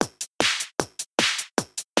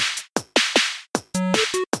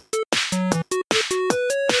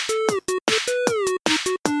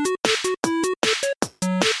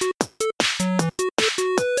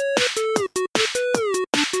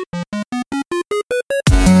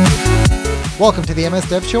Welcome to the MS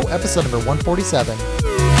Dev Show, episode number 147.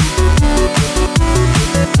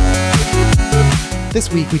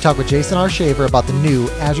 This week, we talk with Jason R. Shaver about the new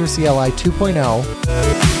Azure CLI 2.0.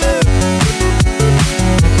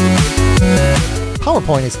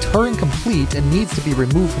 PowerPoint is Turing complete and needs to be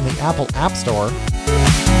removed from the Apple App Store.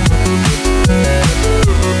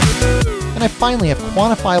 And I finally have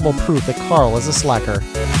quantifiable proof that Carl is a slacker.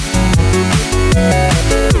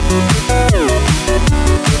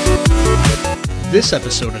 This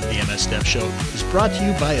episode of the MS Dev Show is brought to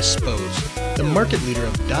you by Espose, the market leader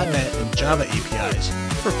of .NET and Java APIs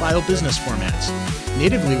for file business formats.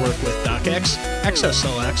 Natively work with DocX,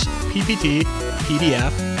 XSLX, PPT,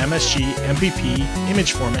 PDF, MSG, MPP,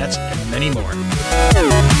 image formats, and many more.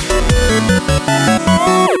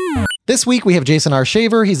 This week, we have Jason R.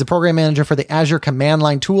 Shaver. He's the program manager for the Azure Command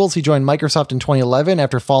Line tools. He joined Microsoft in 2011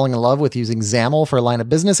 after falling in love with using XAML for a line of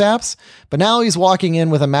business apps. But now he's walking in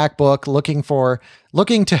with a MacBook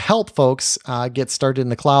looking to help folks get started in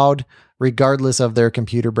the cloud, regardless of their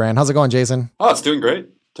computer brand. How's it going, Jason? Oh, it's doing great.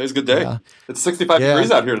 Today's a good day. Yeah. It's 65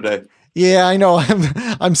 degrees out here today. Yeah, I know.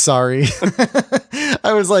 I'm sorry.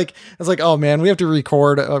 I was like, oh man, we have to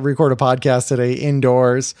record a podcast today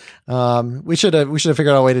indoors. We should have figured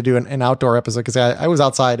out a way to do an outdoor episode because I was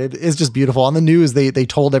outside. It's just beautiful. On the news, they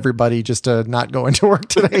told everybody just to not go into work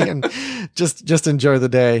today and just enjoy the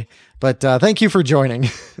day. But thank you for joining.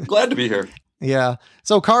 Glad to be here. Yeah.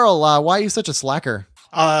 So Carl, why are you such a slacker?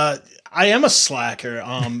 I am a slacker.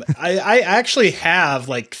 I actually have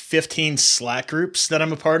like 15 Slack groups that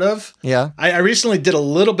I'm a part of. Yeah. I recently did a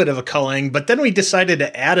little bit of a culling, but then we decided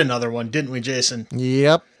to add another one, didn't we, Jason?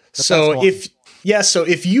 Yep. So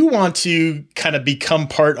if you want to kind of become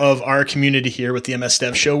part of our community here with the MS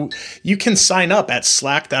Dev Show, you can sign up at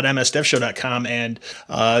slack.msdevshow.com and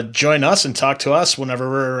join us and talk to us whenever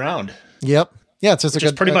we're around. Yep. Yeah, it's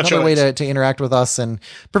just another way to interact with us and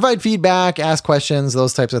provide feedback, ask questions,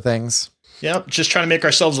 those types of things. Yep, just trying to make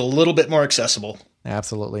ourselves a little bit more accessible.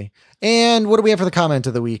 Absolutely. And what do we have for the comment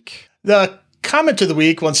of the week? The comment of the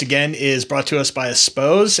week, once again, is brought to us by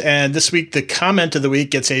Espose. And this week, the comment of the week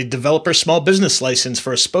gets a developer small business license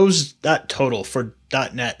for Espose.total for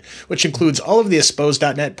 .NET, which includes all of the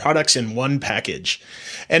Espose.NET products in one package.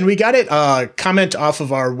 And we got a comment off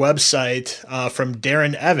of our website from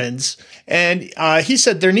Darren Evans. And he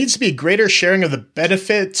said there needs to be greater sharing of the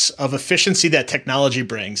benefits of efficiency that technology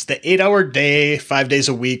brings. The 8-hour day, 5 days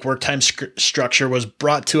a week work time structure was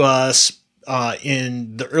brought to us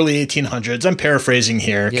in the early 1800s. I'm paraphrasing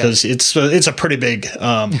here because it's a pretty big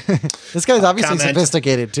this guy's obviously comment.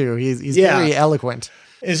 Sophisticated too. He's very eloquent.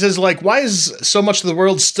 It says, why is so much of the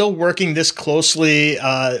world still working this closely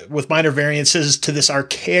with minor variances to this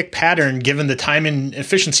archaic pattern, given the time and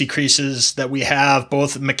efficiency increases that we have,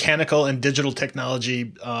 both mechanical and digital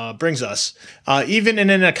technology brings us? Even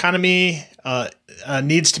in an economy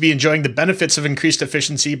needs to be enjoying the benefits of increased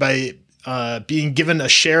efficiency by being given a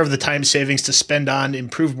share of the time savings to spend on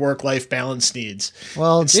improved work-life balance needs.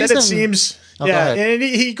 Well, instead Jason, it seems, and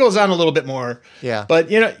he goes on a little bit more. Yeah,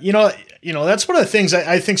 but you know, that's one of the things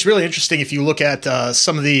I think is really interesting. If you look at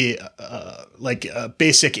some of the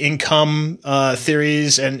basic income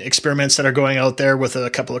theories and experiments that are going out there with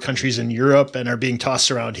a couple of countries in Europe and are being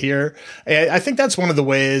tossed around here, I think that's one of the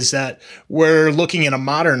ways that we're looking in a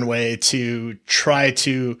modern way to try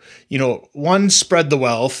to, one, spread the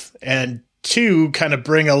wealth, and two, kind of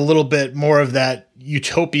bring a little bit more of that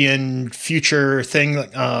utopian future thing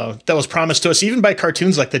that was promised to us even by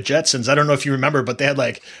cartoons like the Jetsons. I don't know if you remember, but they had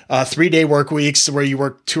 3-day work weeks where you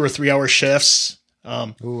work 2 or 3 hour shifts.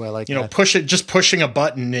 Ooh, I like that. Pushing a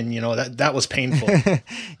button, and that was painful.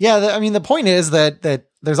 Yeah, the point is that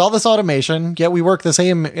there's all this automation, yet we work the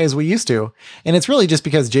same as we used to, and it's really just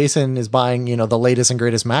because Jason is buying the latest and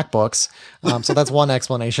greatest MacBooks. So that's one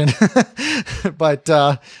explanation. But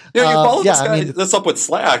you follow this up with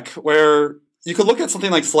Slack, where you could look at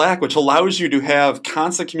something like Slack, which allows you to have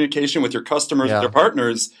constant communication with your customers, with your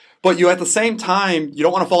partners, but you at the same time, you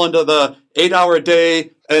don't want to fall into the 8-hour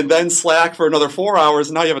day and then Slack for another 4 hours,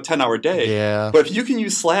 and now you have a 10-hour day. Yeah. But if you can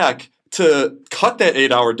use Slack to cut that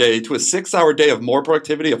 8-hour day to a 6-hour day of more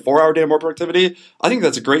productivity, a 4-hour day of more productivity, I think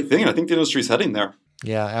that's a great thing, and I think the industry's heading there.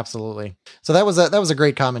 Yeah, absolutely. So that was a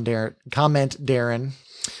great comment, Darren.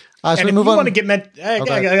 And if you want to get I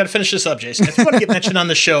got to finish this up, Jason. If you want to get mentioned on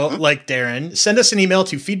the show, like Darren, send us an email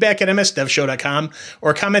to feedback@msdevshow.com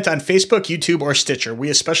or comment on Facebook, YouTube, or Stitcher.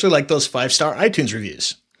 We especially like those 5-star iTunes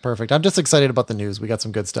reviews. Perfect. I'm just excited about the news. We got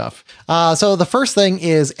some good stuff. So the first thing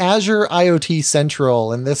is Azure IoT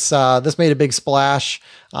Central, and this made a big splash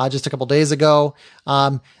just a couple days ago.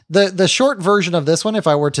 The short version of this one, if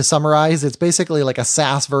I were to summarize, it's basically like a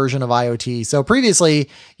SaaS version of IoT. So previously,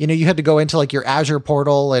 you had to go into like your Azure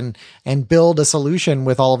portal and build a solution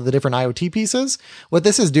with all of the different IoT pieces. What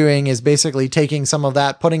this is doing is basically taking some of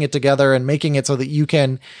that, putting it together and making it so that you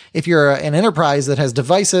can, if you're an enterprise that has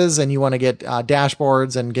devices and you want to get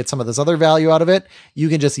dashboards and get some of this other value out of it, you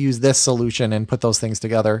can just use this solution and put those things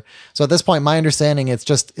together. So at this point, my understanding, it's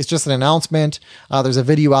just an announcement. There's a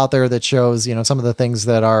video out there that shows, some of the things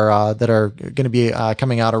that are going to be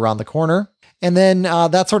coming out around the corner. And then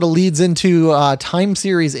that sort of leads into Time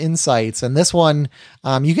Series Insights. And this one,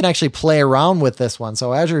 you can actually play around with this one.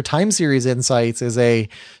 So Azure Time Series Insights is a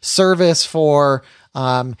service for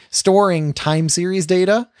storing time series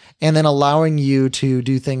data and then allowing you to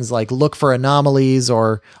do things like look for anomalies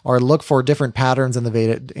or look for different patterns in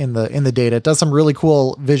the data. It does some really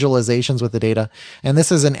cool visualizations with the data. And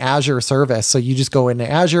this is an Azure service. So you just go into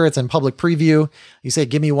Azure, it's in public preview. You say,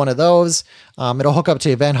 give me one of those. It'll hook up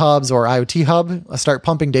to Event Hubs or IoT Hub, start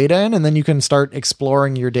pumping data in, and then you can start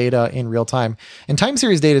exploring your data in real time. And time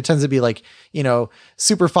series data tends to be like,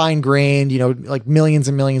 super fine grained, like millions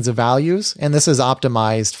and millions of values. And this is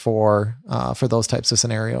optimized for those types of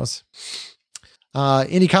scenarios.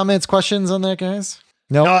 Any comments, questions on that, guys?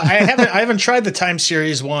 No, I haven't tried the time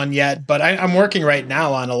series one yet, but I'm working right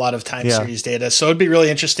now on a lot of time series data. So it'd be really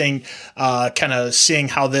interesting, kind of seeing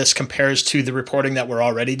how this compares to the reporting that we're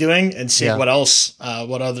already doing and seeing what else,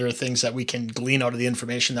 what other things that we can glean out of the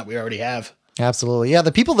information that we already have. Absolutely. Yeah.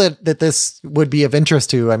 The people that this would be of interest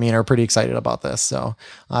to, are pretty excited about this. So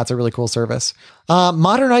it's a really cool service.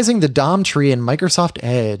 Modernizing the DOM tree in Microsoft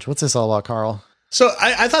Edge. What's this all about, Carl? So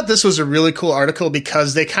I thought this was a really cool article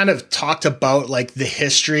because they kind of talked about like the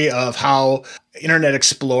history of how Internet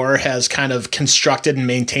Explorer has kind of constructed and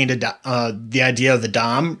maintained the idea of the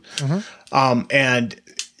DOM. Mm-hmm. And,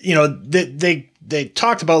 they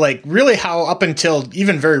talked about like really how up until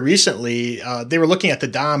even very recently, they were looking at the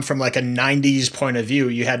DOM from like a 90s point of view.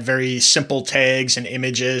 You had very simple tags and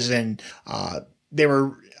images and they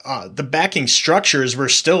were the backing structures were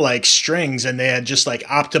still like strings and they had just like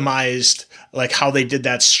optimized like how they did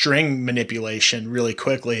that string manipulation really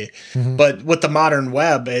quickly. Mm-hmm. But with the modern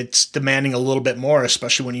web, it's demanding a little bit more,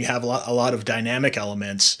 especially when you have a lot of dynamic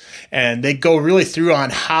elements. And they go really through on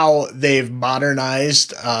how they've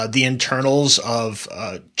modernized the internals of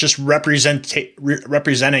just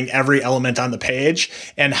representing every element on the page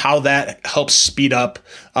and how that helps speed up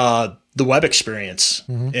the web experience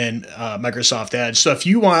in Microsoft Edge. So if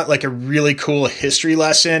you want like a really cool history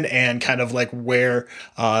lesson and kind of like where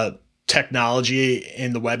technology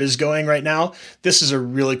in the web is going right now, this is a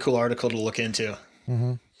really cool article to look into.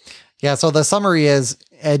 Mm-hmm. Yeah. So the summary is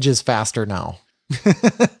Edge is faster now.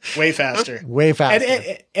 Way faster. Way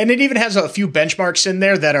faster. And it even has a few benchmarks in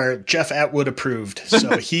there that are Jeff Atwood approved.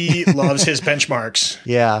 So he loves his benchmarks.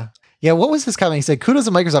 Yeah. Yeah, what was his comment? He said, kudos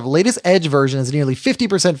to Microsoft. Latest Edge version is nearly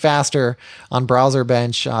 50% faster on Browser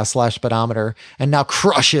Bench /Speedometer and now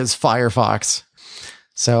crushes Firefox.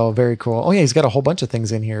 So very cool. Oh yeah, he's got a whole bunch of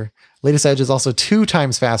things in here. Latest Edge is also 2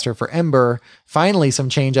 times faster for Ember. Finally, some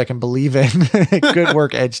change I can believe in. Good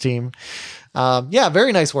work, Edge team. Yeah,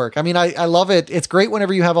 very nice work. I love it. It's great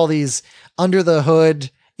whenever you have all these under the hood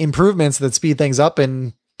improvements that speed things up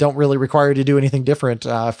and don't really require you to do anything different.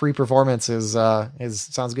 Free performance is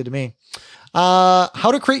sounds good to me.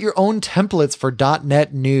 How to create your own templates for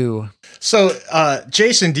 .NET New. So,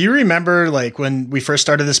 Jason, do you remember like when we first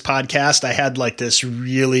started this podcast, I had like this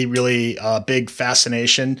really, really big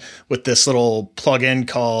fascination with this little plugin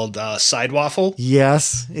called Sidewaffle?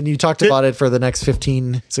 Yes. And you talked about it for the next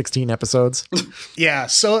 15, 16 episodes. Yeah.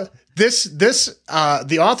 So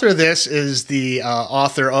the author of this is the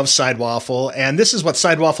author of Sidewaffle, and this is what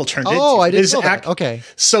Sidewaffle turned into. Oh, I didn't know that. Okay.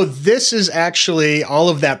 So this is actually all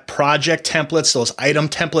of that project templates, those item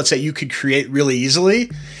templates that you could create really easily,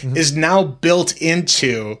 is now built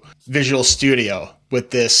into Visual Studio with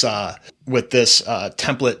this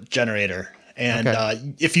template generator.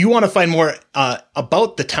 And if you want to find more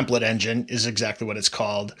about the template engine, is exactly what it's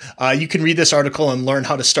called, you can read this article and learn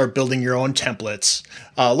how to start building your own templates.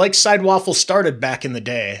 Like Sidewaffle started back in the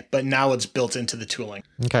day, but now it's built into the tooling.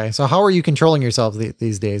 Okay, so how are you controlling yourself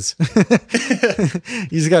these days?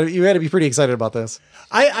 You got to be pretty excited about this.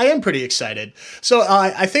 I am pretty excited. So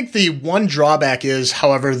I think the one drawback is,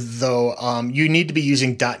 however, though, you need to be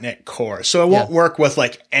using .NET Core. So it won't work with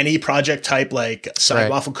like any project type like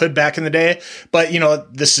Sidewaffle could back in the day. But,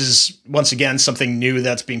 this is, once again, something new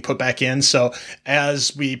that's being put back in. So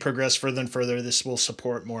as we progress further and further, this will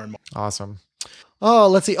support more and more. Awesome. Oh,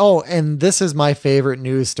 let's see. Oh, and this is my favorite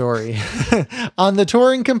news story on the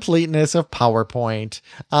touring completeness of PowerPoint.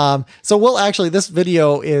 So we'll actually, this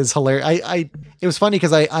video is hilarious. It was funny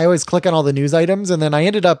because I always click on all the news items, and then I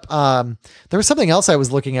ended up, there was something else I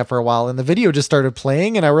was looking at for a while, and the video just started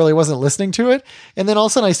playing and I really wasn't listening to it. And then all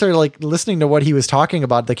of a sudden I started like listening to what he was talking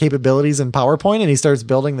about, the capabilities in PowerPoint, and he starts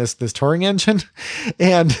building this touring engine.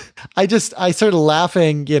 And I started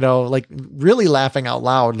laughing, like really laughing out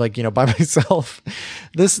loud, like, by myself.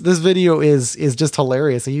 This video is just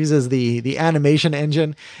hilarious. He uses the animation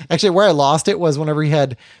engine. Actually, where I lost it was whenever he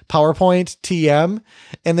had PowerPoint TM,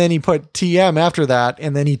 and then he put TM after that,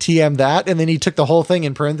 and then he TM that, and then he took the whole thing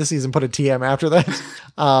in parentheses and put a TM after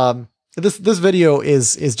that. This video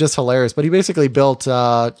is just hilarious, but he basically built,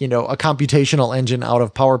 a computational engine out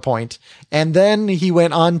of PowerPoint. And then he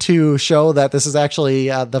went on to show that this is actually,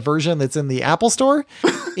 the version that's in the Apple Store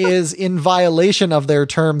is in violation of their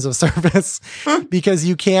terms of service, because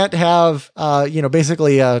you can't have,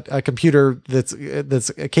 basically a computer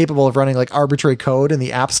that's capable of running like arbitrary code in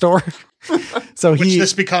the App Store. So which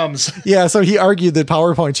this becomes. Yeah. So he argued that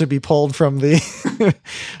PowerPoint should be pulled from the,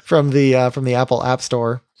 from the Apple App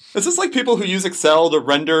Store. Is this like people who use Excel to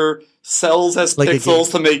render cells as like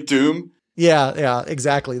pixels to make Doom? Yeah,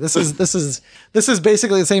 exactly. This is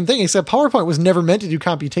basically the same thing, except PowerPoint was never meant to do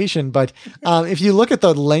computation. But if you look at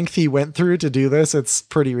the length he went through to do this, it's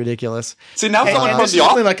pretty ridiculous. See, now someone this is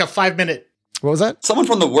only like a 5-minute. What was that? Someone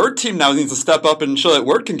from the Word team now needs to step up and show that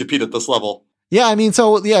Word can compete at this level. Yeah, I mean,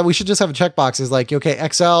 we should just have a checkbox. Is like, okay,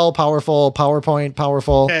 Excel, powerful, PowerPoint,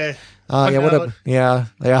 powerful. Okay. We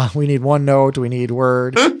need OneNote. We need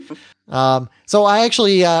Word. So I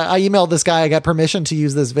actually, I emailed this guy. I got permission to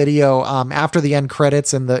use this video, after the end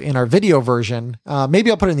credits in our video version.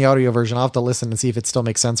 Maybe I'll put it in the audio version. I'll have to listen and see if it still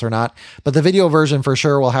makes sense or not, but the video version for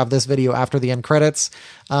sure will have this video after the end credits.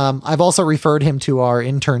 I've also referred him to our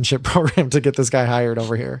internship program to get this guy hired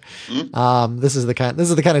over here. This is the kind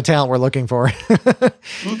of talent we're looking for.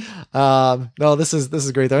 No, this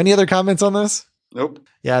is great though. Any other comments on this? Nope.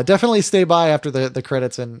 Yeah, definitely stay by after the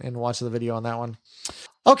credits and watch the video on that one.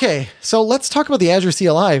 Okay, so let's talk about the Azure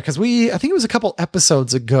CLI, because I think it was a couple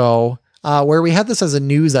episodes ago where we had this as a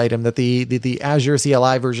news item that the Azure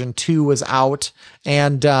CLI version 2 was out,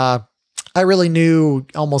 and I really knew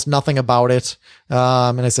almost nothing about it.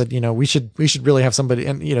 And I said, we should really have somebody,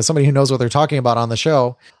 and somebody who knows what they're talking about on the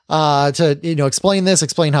show to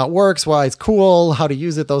explain how it works, why it's cool, how to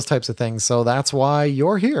use it, those types of things. So that's why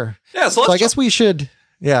you're here. Yeah. So I guess we should.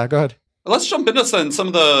 Yeah. Go ahead. Let's jump into some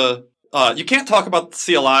of the. You can't talk about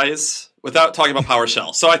CLIs without talking about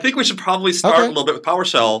PowerShell. So I think we should probably start a little bit with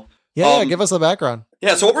PowerShell. Yeah, give us the background.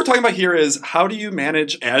 Yeah, so what we're talking about here is how do you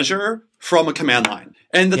manage Azure from a command line?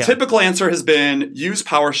 And the typical answer has been use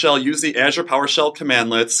PowerShell, use the Azure PowerShell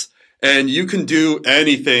commandlets, and you can do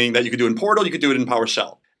anything that you could do in Portal, you could do it in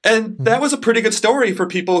PowerShell. And that was a pretty good story for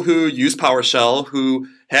people who use PowerShell, who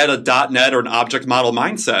had a .NET or an object model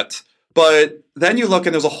mindset. But then you look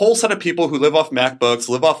and there's a whole set of people who live off MacBooks,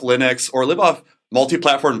 live off Linux, or live off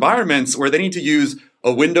multi-platform environments where they need to use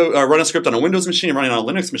run a script on a Windows machine running on a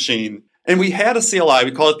Linux machine. And we had a CLI,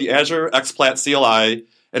 we call it the Azure XPlat CLI,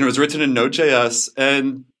 and it was written in Node.js,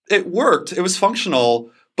 and it worked, it was functional.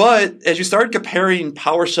 But as you started comparing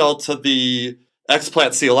PowerShell to the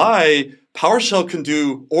XPlat CLI, PowerShell can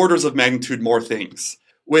do orders of magnitude more things.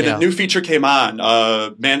 When a new feature came on,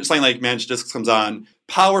 something like Managed Disks comes on,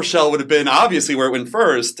 PowerShell would have been obviously where it went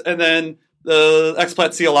first, and then the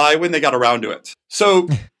XPlat CLI when they got around to it. So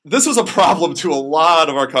this was a problem to a lot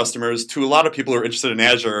of our customers, to a lot of people who are interested in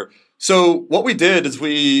Azure. So what we did is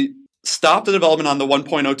we stopped the development on the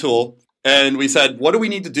 1.0 tool, and we said, what do we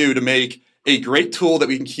need to do to make a great tool that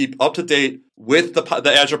we can keep up to date with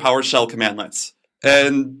the Azure PowerShell commandlets?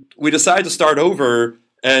 And we decided to start over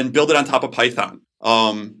and build it on top of Python.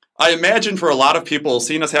 I imagine for a lot of people,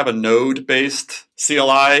 seeing us have a Node-based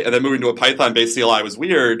CLI and then moving to a Python-based CLI was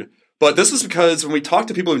weird. But this is because when we talked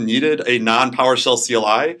to people who needed a non-PowerShell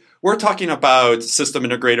CLI, we're talking about system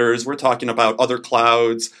integrators, we're talking about other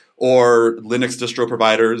clouds or Linux distro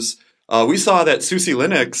providers. We saw that SUSE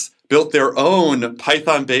Linux built their own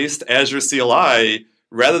Python-based Azure CLI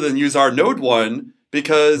rather than use our Node one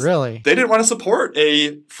because they didn't want to support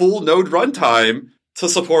a full Node runtime to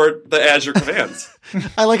support the Azure commands.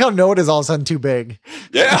 I like how Node is all of a sudden too big.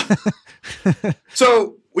 Yeah.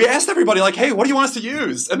 So we asked everybody, like, hey, what do you want us to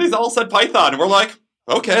use? And they all said Python. And we're like,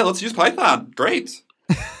 okay, let's use Python. Great.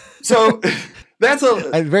 So That's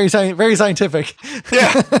very scientific.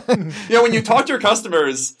 Yeah. When you talk to your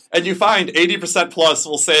customers and you find 80% plus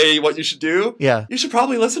will say what you should do, you should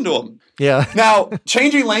probably listen to them. Yeah. Now,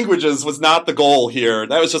 changing languages was not the goal here.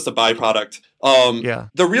 That was just a byproduct.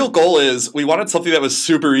 The real goal is we wanted something that was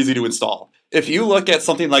super easy to install. If you look at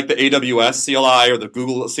something like the AWS CLI or the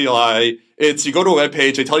Google CLI, it's you go to a web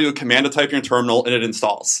page, they tell you a command to type in your terminal, and it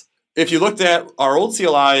installs. If you looked at our old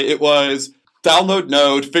CLI, it was download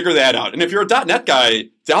Node, figure that out. And if you're a .NET guy,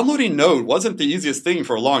 downloading Node wasn't the easiest thing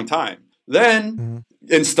for a long time. Then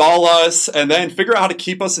install us, and then figure out how to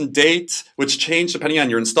keep us in date, which changed depending on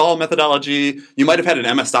your install methodology. You might have had an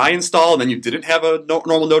MSI install, and then you didn't have a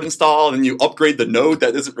normal Node install, and then you upgrade the node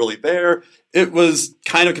that isn't really there. It was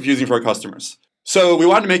kind of confusing for our customers. So we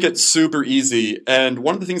wanted to make it super easy. And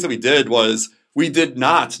one of the things that we did was we did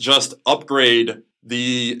not just upgrade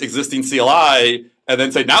the existing CLI and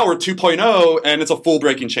then say, now we're 2.0 and it's a full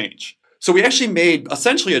breaking change. So we actually made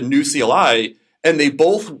essentially a new CLI, and they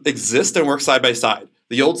both exist and work side by side.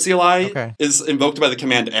 The old CLI is invoked by the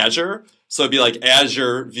command Azure. So it'd be like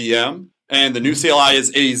Azure VM. And the new CLI is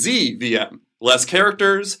AZ VM. Less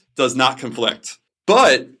characters, does not conflict.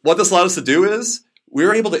 But what this allowed us to do is we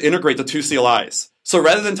were able to integrate the two CLIs. So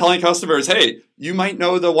rather than telling customers, hey, you might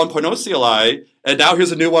know the 1.0 CLI, and now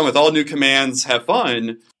here's a new one with all new commands, have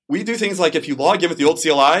fun, we do things like if you log in with the old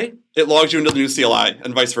CLI, it logs you into the new CLI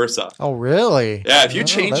and vice versa. Oh, really? Yeah, if you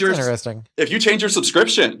change your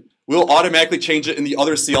subscription, we'll automatically change it in the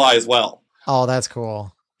other CLI as well. Oh, that's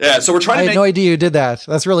cool. Yeah, so we're trying to I had no idea you did that.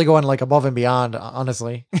 That's really going like above and beyond,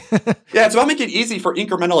 honestly. Yeah, it's about making it easy for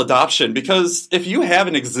incremental adoption, because if you have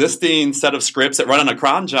an existing set of scripts that run on a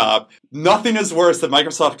cron job, nothing is worse than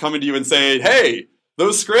Microsoft coming to you and saying, hey,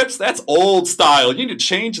 those scripts, that's old style. You need to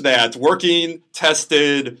change that working,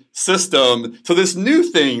 tested system to this new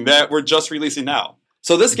thing that we're just releasing now.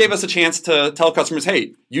 So this gave us a chance to tell customers,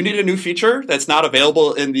 hey, you need a new feature that's not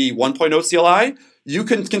available in the 1.0 CLI. You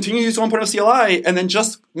can continue to use 1.0 CLI and then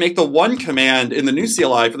just make the one command in the new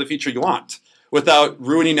CLI for the feature you want without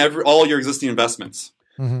ruining all your existing investments.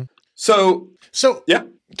 Mm-hmm. So yeah,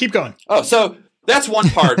 keep going. Oh, so that's one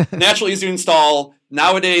part. Natural, easy to install.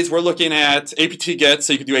 Nowadays, we're looking at apt-get,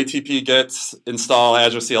 so you can do ATP-get, install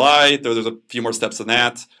Azure CLI. There's a few more steps than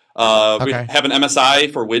that. We have an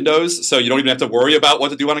MSI for Windows, so you don't even have to worry about what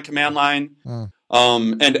to do on a command line.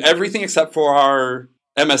 And everything except for our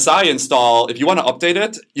MSI install, if you want to update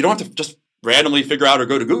it, you don't have to just randomly figure out or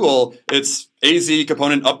go to Google. It's AZ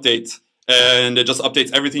component update, and it just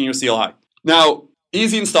updates everything in your CLI. Now,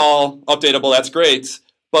 easy install, updatable, that's great.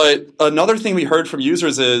 But another thing we heard from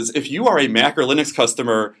users is if you are a Mac or Linux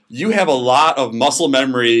customer, you have a lot of muscle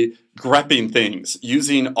memory grepping things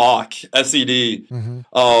using awk, SED.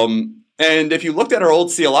 And if you looked at our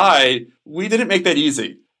old CLI, we didn't make that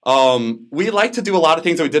easy. We like to do a lot of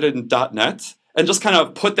things that we did in .NET and just kind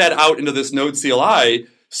of put that out into this Node CLI.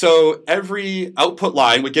 So every output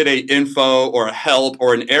line would get a info or a help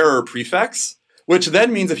or an error prefix, which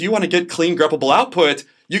then means if you want to get clean greppable output,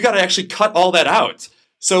 you got to actually cut all that out.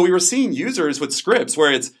 So we were seeing users with scripts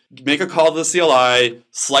where it's make a call to the CLI,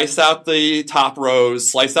 slice out the top rows,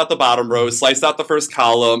 slice out the bottom rows, slice out the first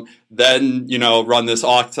column, then, run this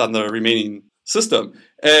awk on the remaining system.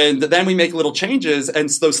 And then we make little changes, and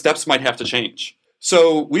those steps might have to change.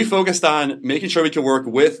 So we focused on making sure we can work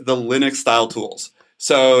with the Linux style tools.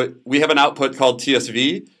 So we have an output called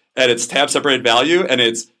TSV, and it's tab separated value, and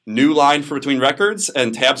it's new line for between records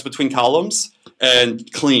and tabs between columns.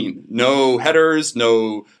 And clean, no headers,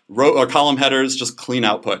 no row or column headers, just clean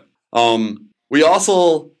output. We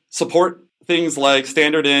also support things like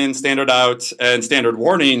standard in, standard out, and standard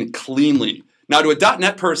warning cleanly. Now, to a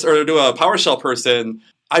 .NET person or to a PowerShell person,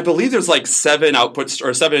 I believe there's like 7 outputs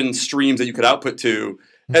or 7 streams that you could output to,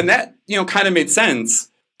 and that kind of made sense.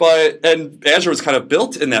 And Azure was kind of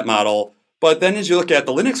built in that model. But then as you look at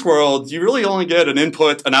the Linux world, you really only get an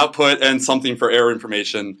input, an output, and something for error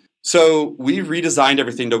information. So we redesigned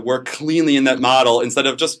everything to work cleanly in that model instead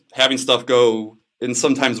of just having stuff go in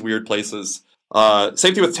sometimes weird places.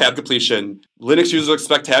 Same thing with tab depletion. Linux users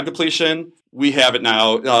expect tab depletion. We have it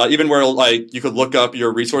now, even where you could look up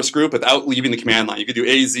your resource group without leaving the command line. You could do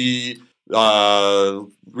AZ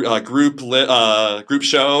group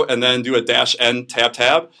show and then do a -n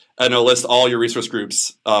tab, and it'll list all your resource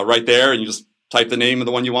groups right there, and you just type the name of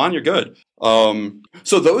the one you want, you're good.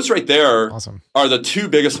 So those right there are the 2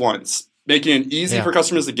 biggest ones, making it easy for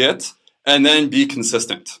customers to get and then be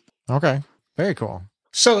consistent. Okay, very cool.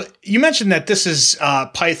 So you mentioned that this is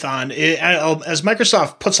Python. As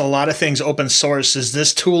Microsoft puts a lot of things open source, is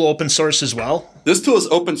this tool open source as well? This tool is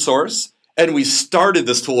open source, And we started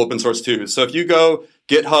this tool open source too. So if you go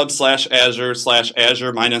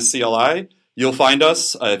GitHub/Azure/Azure-CLI, you'll find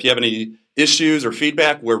us. If you have any issues or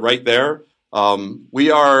feedback, we're right there.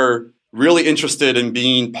 We are really interested in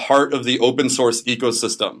being part of the open source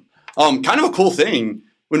ecosystem. Kind of a cool thing,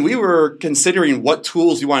 when we were considering what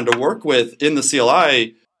tools you wanted to work with in the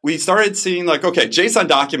CLI, we started seeing like, okay, JSON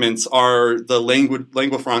documents are the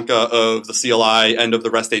lingua franca of the CLI and of the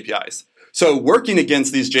REST APIs. So working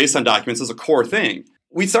against these JSON documents is a core thing.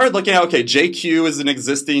 We started looking at, okay, JQ is an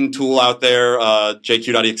existing tool out there,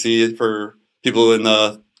 JQ.exe for people in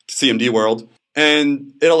the CMD world.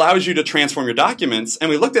 And it allows you to transform your documents. And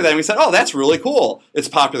we looked at that and we said, oh, that's really cool. It's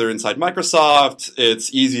popular inside Microsoft.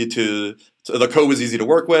 It's easy the code was easy to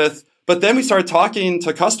work with. But then we started talking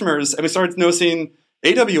to customers and we started noticing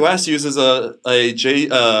AWS uses a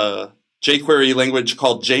jQuery language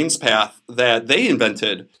called Jamespath that they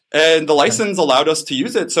invented. And the license allowed us to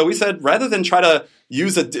use it. So we said, rather than try to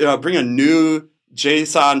bring a new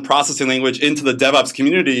JSON processing language into the DevOps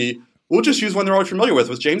community, we'll just use one they're already familiar with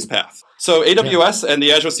Jamespath. So AWS and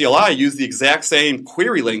the Azure CLI use the exact same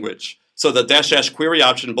query language. So the -- query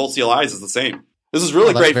option in both CLIs is the same. This is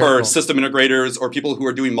really great for system integrators or people who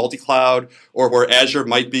are doing multi-cloud or where Azure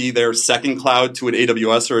might be their second cloud to an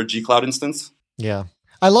AWS or a G Cloud instance. Yeah.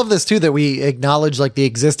 I love this too, that we acknowledge like the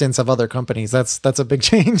existence of other companies. That's a big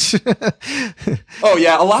change. Oh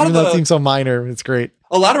yeah. That seems so minor. It's great.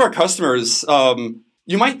 A lot of our customers, a lot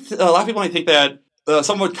of people might think that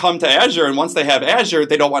someone would come to Azure and once they have Azure,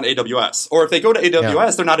 they don't want AWS. Or if they go to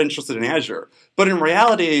AWS, they're not interested in Azure. But in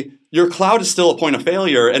reality, your cloud is still a point of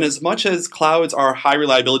failure. And as much as clouds are high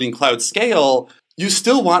reliability and cloud scale, you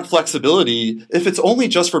still want flexibility. If it's only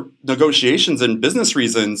just for negotiations and business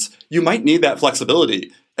reasons, you might need that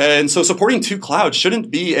flexibility. And so supporting two clouds shouldn't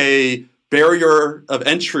be a barrier of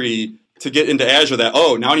entry to get into Azure that,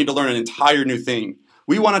 oh, now I need to learn an entire new thing.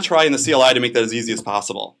 We want to try in the CLI to make that as easy as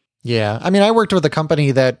possible. Yeah. I mean, I worked with a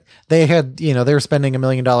company that they had, they were spending $1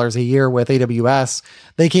 million a year with AWS.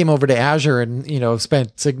 They came over to Azure and,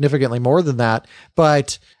 spent significantly more than that.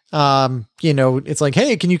 But, it's like,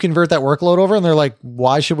 hey, can you convert that workload over? And they're like,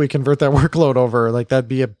 why should we convert that workload over? Like, that'd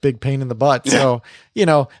be a big pain in the butt. Yeah. So,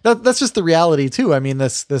 that's just the reality too. I mean,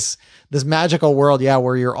 this magical world,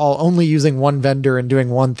 where you're all only using one vendor and doing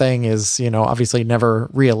one thing is, obviously never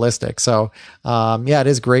realistic. So, it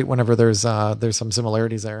is great whenever there's some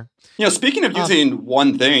similarities there. Speaking of using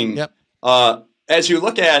one thing, yep. As you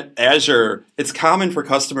look at Azure, it's common for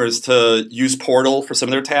customers to use Portal for some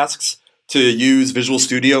of their tasks, to use Visual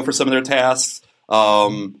Studio for some of their tasks,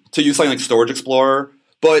 to use something like Storage Explorer.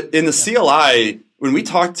 But in the CLI, when we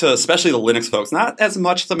talk to especially the Linux folks, not as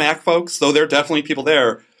much the Mac folks, though there are definitely people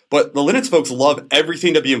there, but the Linux folks love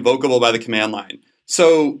everything to be invocable by the command line.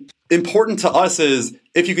 So important to us is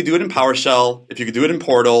if you could do it in PowerShell, if you could do it in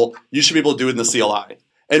Portal, you should be able to do it in the CLI.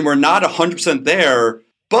 And we're not 100% there,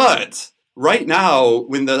 but right now,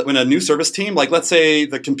 when a new service team, like let's say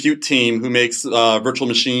the compute team who makes virtual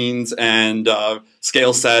machines and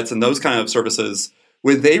scale sets and those kind of services,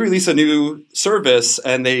 when they release a new service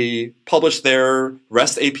and they publish their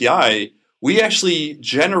REST API, we actually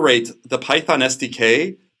generate the Python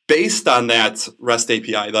SDK based on that REST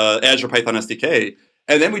API, the Azure Python SDK.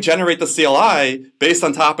 And then we generate the CLI based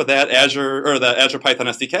on top of that the Azure Python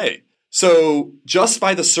SDK. So just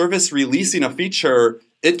by the service releasing a feature,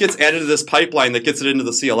 it gets added to this pipeline that gets it into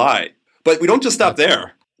the CLI. But we don't just stop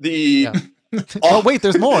there. Oh, wait,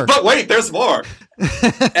 there's more. But wait, there's more.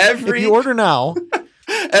 If you order now.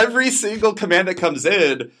 Every single command that comes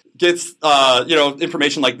in gets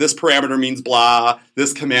information like this parameter means blah,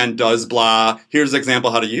 this command does blah, here's an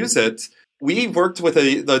example how to use it. We worked with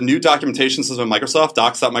the new documentation system of Microsoft,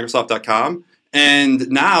 docs.microsoft.com, and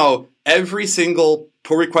now every single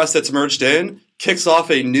pull request that's merged in kicks off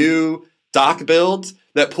a new doc build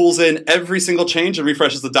that pulls in every single change and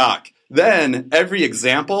refreshes the doc. Then every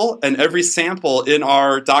example and every sample in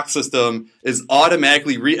our doc system is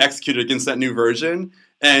automatically re-executed against that new version,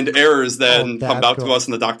 and errors then come out to us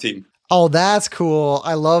in the doc team. Oh, that's cool.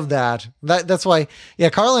 I love that. That's why,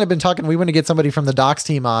 Carl and I have been talking. We want to get somebody from the docs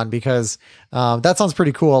team on because that sounds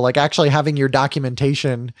pretty cool. Like actually having your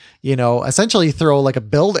documentation, essentially throw like a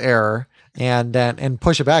build error and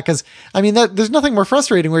push it back. Cause I mean, there's nothing more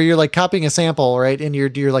frustrating where you're like copying a sample, right? And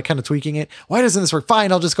you're like kind of tweaking it. Why doesn't this work?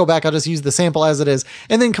 Fine. I'll just go back. I'll just use the sample as it is.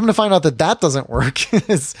 And then come to find out that doesn't work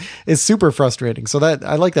is super frustrating. So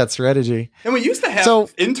I like that strategy. And we used to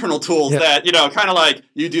have internal tools that, kind of like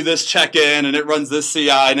you do this check-in and it runs this CI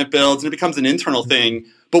and it builds and it becomes an internal thing.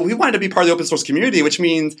 But we wanted to be part of the open source community, which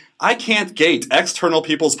means I can't gate external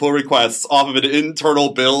people's pull requests off of an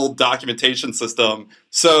internal build documentation system.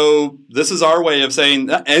 So this is our way of saying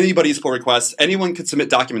that anybody's pull requests, anyone could submit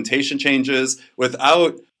documentation changes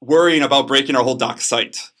without worrying about breaking our whole doc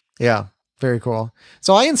site. Yeah, very cool.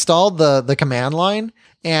 So I installed the command line,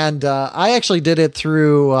 and I actually did it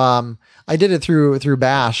through through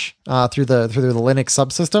Bash, through the Linux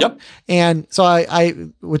subsystem. Yep. And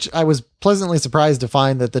so which I was pleasantly surprised to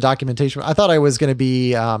find that the documentation, I thought I was going to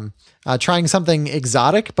be trying something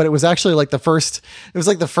exotic, but it was actually like the first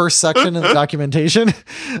section of the documentation.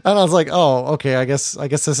 And I was like, oh, okay, I guess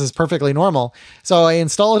this is perfectly normal. So I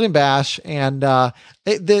installed it in Bash, and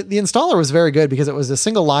the installer was very good because it was a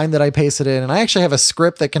single line that I pasted in, and I actually have a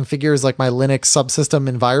script that configures like my Linux subsystem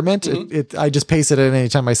environment. Mm-hmm. I just pasted it in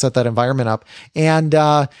anytime I set that environment up. And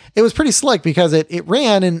it was pretty slick because it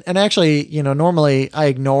ran, and actually, normally I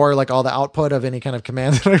ignore like all the output of any kind of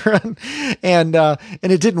command that I run, and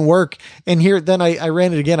it didn't work. And here, then I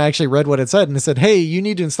ran it again. I actually read what it said, and it said, hey, you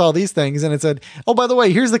need to install these things. And it said, oh, by the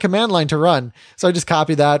way, here's the command line to run. So I just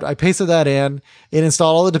copied that. I pasted that in. It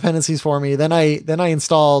installed all the dependencies for me. Then I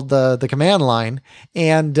installed the command line.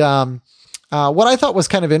 And what I thought was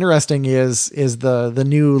kind of interesting is the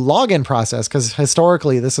new login process, because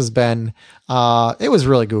historically this has been it was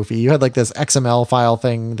really goofy. You had like this XML file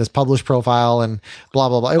thing, this publish profile, and blah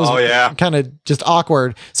blah blah. It was kind of just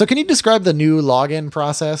awkward. So can you describe the new login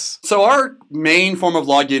process? So our main form of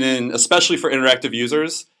login in, especially for interactive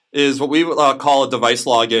users, is what we call a device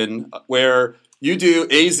login, where you do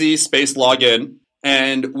AZ space login.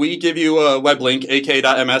 And we give you a web link,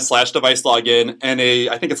 aka.ms/device login, and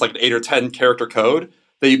I think it's like an 8 or 10 character code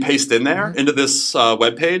that you paste in there into this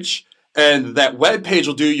web page. And that web page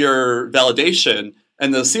will do your validation.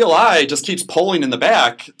 And the CLI just keeps polling in the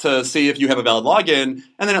back to see if you have a valid login,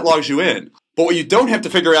 and then it logs you in. But what you don't have to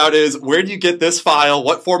figure out is, where do you get this file?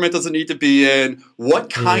 What format does it need to be in?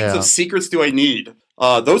 What kinds of secrets do I need?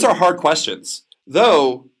 Those are hard questions.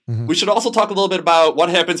 Though, we should also talk a little bit about what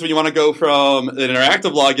happens when you want to go from an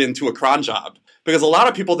interactive login to a cron job. Because a lot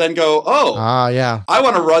of people then go, I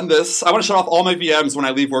want to run this. I want to shut off all my VMs when I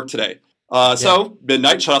leave work today. So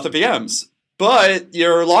midnight, shut off the VMs. But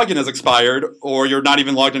your login has expired, or you're not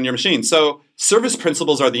even logged on your machine. So service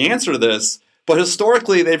principals are the answer to this. But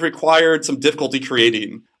historically, they've required some difficulty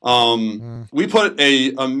creating. We put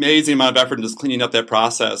an amazing amount of effort into just cleaning up that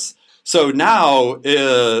process. So now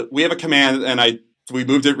we have a command, and we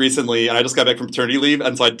moved it recently, and I just got back from paternity leave,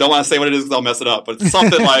 and so I don't want to say what it is because I'll mess it up. But it's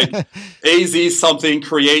something like AZ something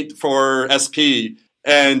create for SP,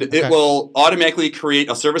 and it will automatically create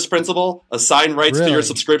a service principal, assign rights to your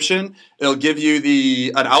subscription. It'll give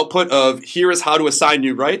you an output of, here is how to assign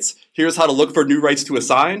new rights. Here's how to look for new rights to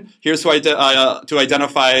assign. Here's to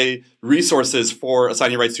identify resources for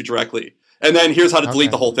assigning rights to directly. And then here's how to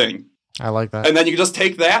delete the whole thing. I like that. And then you can just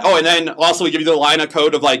take that. Oh, and then also we give you the line of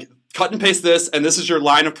code of like, cut and paste this, and this is your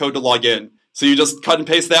line of code to log in. So you just cut and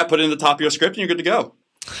paste that, put it in the top of your script, and you're good to go.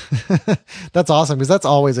 That's awesome, because that's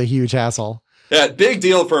always a huge hassle. Yeah, big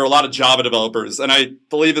deal for a lot of Java developers. And I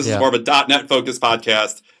believe this is more of a .NET focused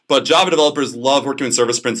podcast. But Java developers love working with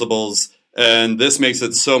service principals, and this makes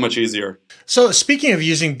it so much easier. So speaking of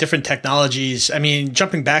using different technologies, I mean,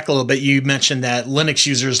 jumping back a little bit, you mentioned that Linux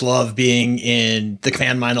users love being in the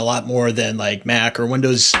command line a lot more than like Mac or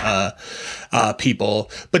Windows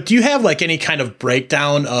people. But do you have like any kind of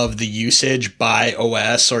breakdown of the usage by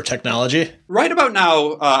OS or technology? Right about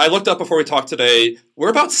now, I looked up before we talked today, we're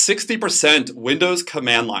about 60% Windows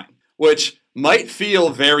command line, which might feel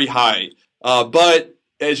very high. But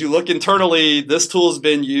as you look internally, this tool has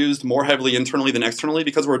been used more heavily internally than externally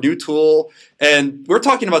because we're a new tool. And we're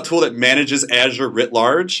talking about a tool that manages Azure writ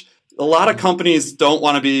large. A lot of companies don't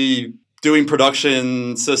want to be doing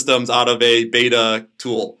production systems out of a beta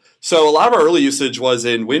tool. So a lot of our early usage was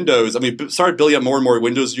in Windows. I mean, we started building up more and more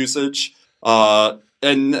Windows usage.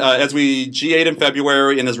 And as we G8 in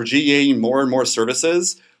February, and as we're GAing more and more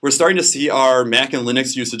services, we're starting to see our Mac and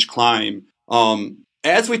Linux usage climb.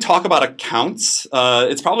 As we talk about accounts,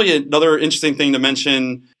 it's probably another interesting thing to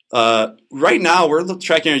mention. Right now, we're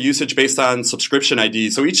tracking our usage based on subscription ID.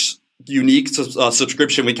 So each unique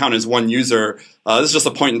subscription we count as one user. This is just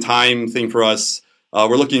a point in time thing for us.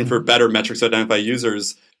 We're looking for better metrics to identify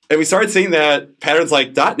users. And we started seeing that patterns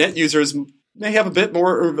like .NET users may have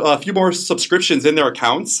a few more subscriptions in their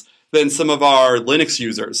accounts than some of our Linux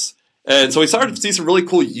users. And so we started to see some really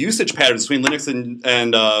cool usage patterns between Linux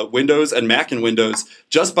and Windows and Mac and Windows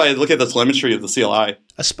just by looking at the telemetry of the CLI.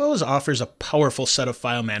 Aspose offers a powerful set of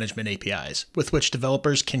file management APIs with which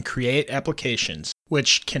developers can create applications,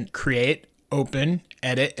 which can create, open,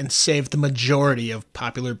 edit, and save the majority of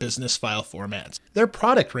popular business file formats. Their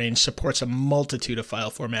product range supports a multitude of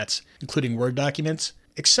file formats, including Word documents,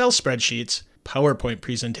 Excel spreadsheets, PowerPoint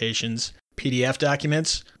presentations, PDF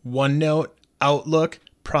documents, OneNote, Outlook,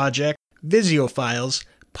 Project, Visio files,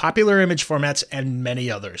 popular image formats, and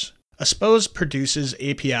many others. Aspose produces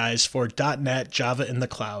APIs for .NET, Java in the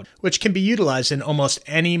cloud, which can be utilized in almost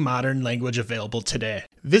any modern language available today.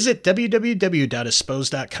 Visit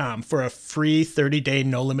www.aspose.com for a free 30-day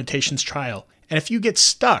no limitations trial. And if you get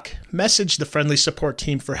stuck, message the friendly support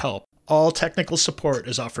team for help. All technical support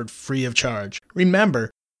is offered free of charge. Remember,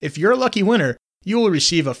 if you're a lucky winner, you will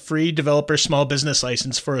receive a free developer small business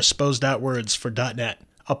license for Aspose.words for .NET,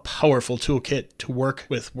 a powerful toolkit to work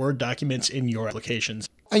with Word documents in your applications.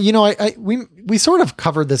 We sort of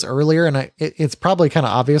covered this earlier, and it's probably kind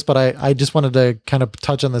of obvious, but I just wanted to kind of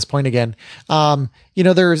touch on this point again.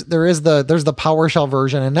 There's the PowerShell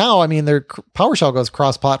version, and now PowerShell goes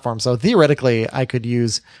cross-platform. So theoretically, I could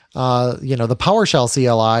use the PowerShell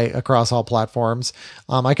CLI across all platforms.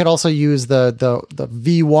 I could also use the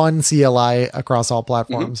V1 CLI across all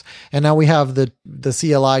platforms, and now we have the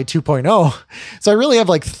CLI 2.0. So I really have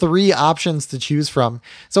like 3 options to choose from.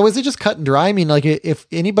 So is it just cut and dry? I mean, like if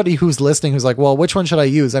anybody who's listening who's like, well, which one should I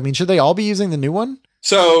use? I mean, should they all be using the new one?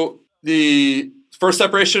 So the first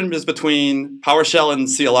separation is between PowerShell and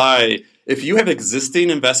CLI. If you have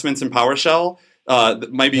existing investments in PowerShell,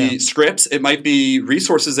 it might be scripts, it might be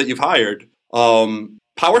resources that you've hired.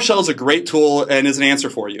 PowerShell is a great tool and is an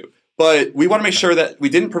answer for you. But we want to make sure that we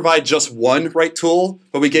didn't provide just one right tool,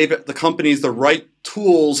 but we gave the companies the right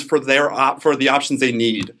tools for for the options they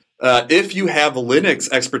need. If you have Linux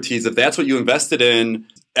expertise, if that's what you invested in,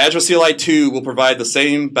 Azure CLI 2 will provide the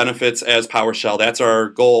same benefits as PowerShell. That's our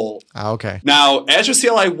goal. Okay. Now, Azure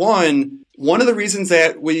CLI 1, one of the reasons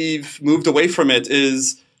that we've moved away from it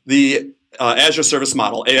is the Azure Service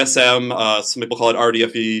Model, ASM, some people call it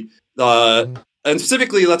RDFE. And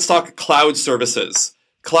specifically, let's talk cloud services.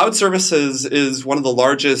 Cloud services is one of the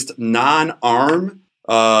largest non-ARM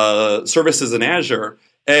services in Azure.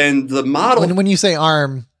 And the model... When you say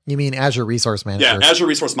ARM... You mean Azure Resource Manager? Yeah, Azure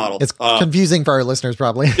Resource Model. It's confusing for our listeners,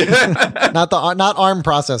 probably. not ARM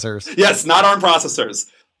processors. Yes, not ARM processors.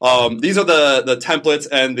 These are the templates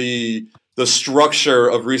and the structure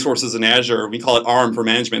of resources in Azure. We call it ARM for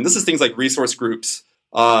management. This is things like resource groups.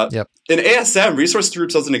 In ASM, resource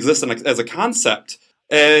groups doesn't exist as a concept.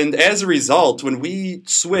 And as a result, when we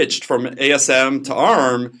switched from ASM to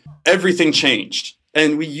ARM, everything changed.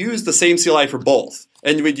 And we used the same CLI for both.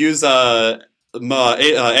 And we'd use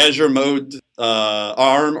Azure mode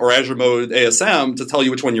ARM or Azure mode ASM to tell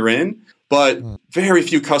you which one you're in. But very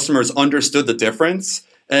few customers understood the difference.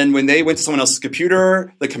 And when they went to someone else's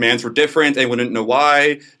computer, the commands were different. They wouldn't know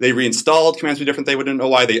why. They reinstalled, commands were different. They wouldn't know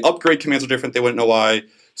why. They upgrade, commands were different. They wouldn't know why.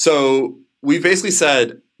 So we basically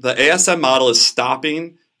said the ASM model is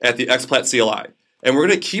stopping at the XPlat CLI. And we're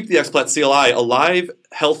going to keep the XPlat CLI alive,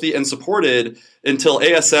 healthy, and supported until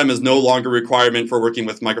ASM is no longer a requirement for working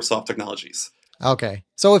with Microsoft technologies. Okay.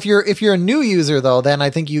 So if you're a new user though, then I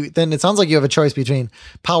think then it sounds like you have a choice between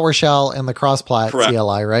PowerShell and the CrossPlat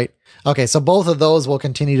CLI, right? Okay. So both of those will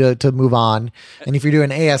continue to move on. And if you're doing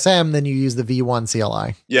ASM, then you use the V1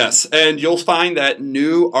 CLI. Yes. And you'll find that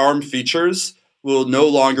new ARM features will no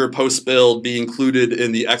longer post-build be included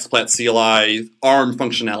in the XPlat CLI ARM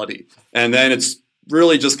functionality. And then it's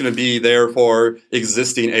really just going to be there for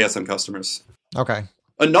existing ASM customers. Okay.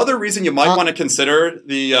 Another reason you might want to consider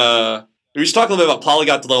we should talk a little bit about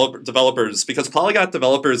Polyglot developers, because Polyglot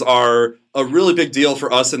developers are a really big deal for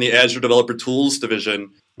us in the Azure Developer Tools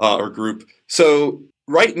division or group. So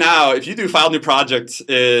right now, if you do file new project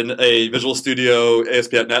in a Visual Studio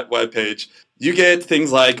ASP.NET webpage, you get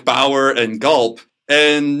things like Bower and Gulp.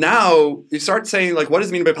 And now you start saying, like, what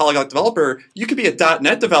does it mean by Polyglot developer? You could be a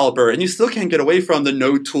 .NET developer, and you still can't get away from the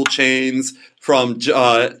node tool chains, from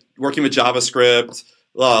working with JavaScript,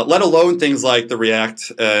 let alone things like the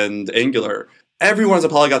React and Angular. Everyone's a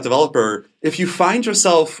Polyglot developer. If you find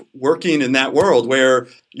yourself working in that world where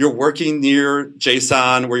you're working near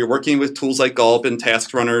JSON, where you're working with tools like Gulp and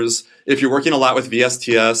task runners, if you're working a lot with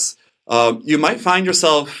VSTS, you might find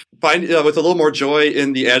yourself with a little more joy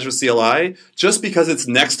in the Azure CLI just because it's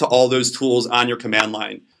next to all those tools on your command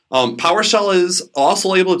line. PowerShell is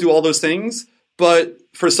also able to do all those things, but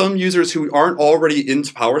for some users who aren't already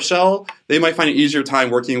into PowerShell, they might find an easier time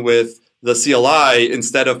working with the CLI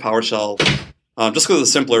instead of PowerShell, just because of the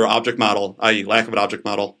simpler object model, i.e. lack of an object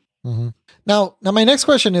model. Mm-hmm. Now my next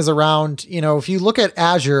question is around, if you look at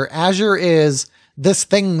Azure is this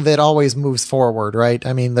thing that always moves forward, right?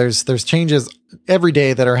 I mean, there's changes every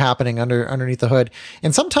day that are happening underneath the hood.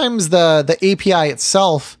 And sometimes the API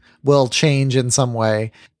itself will change in some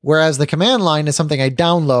way. Whereas the command line is something I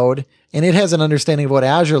download and it has an understanding of what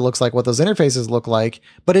Azure looks like, what those interfaces look like,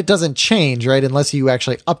 but it doesn't change, right? Unless you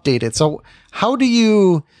actually update it. So how do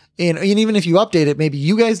you, and even if you update it, maybe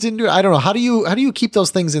you guys didn't do it. I don't know. How do you keep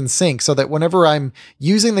those things in sync so that whenever I'm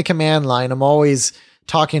using the command line, I'm always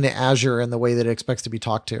talking to Azure in the way that it expects to be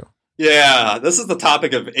talked to? Yeah, this is the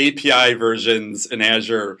topic of API versions in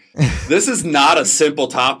Azure. This is not a simple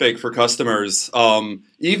topic for customers.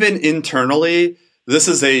 Even internally, this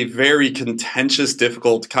is a very contentious,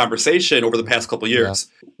 difficult conversation over the past couple of years.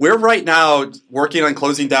 Yeah. We're right now working on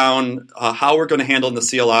closing down how we're going to handle in the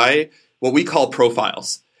CLI what we call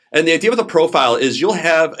profiles. And the idea with a profile is you'll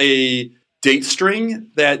have a date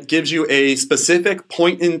string that gives you a specific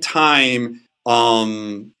point in time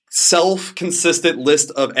self-consistent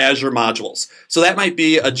list of Azure modules. So that might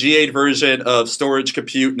be a GA version of storage,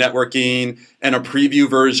 compute, networking, and a preview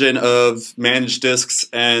version of managed disks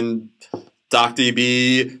and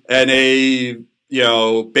DocDB, and a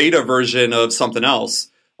beta version of something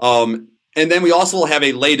else. And then we also will have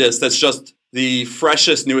a latest that's just the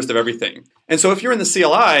freshest, newest of everything. And so if you're in the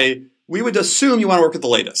CLI, we would assume you want to work with the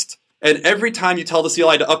latest. And every time you tell the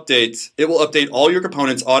CLI to update, it will update all your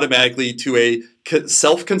components automatically to a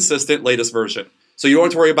self-consistent latest version. So you don't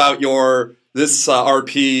have to worry about this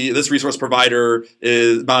RP, this resource provider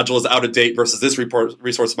module is out of date versus this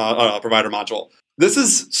resource provider module. This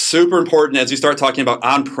is super important as you start talking about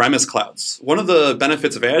on-premise clouds. One of the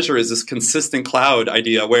benefits of Azure is this consistent cloud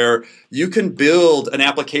idea where you can build an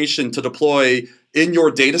application to deploy in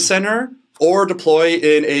your data center or deploy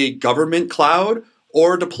in a government cloud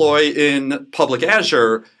or deploy in public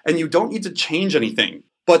Azure, and you don't need to change anything.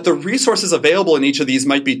 But the resources available in each of these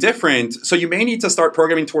might be different, so you may need to start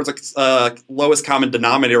programming towards a lowest common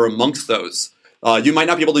denominator amongst those. You might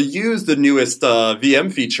not be able to use the newest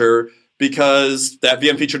VM feature because that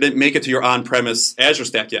VM feature didn't make it to your on-premise Azure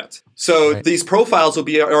stack yet. So These profiles will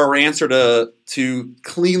be our answer to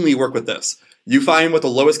cleanly work with this. You find what the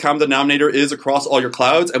lowest common denominator is across all your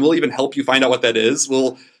clouds, and we'll even help you find out what that is.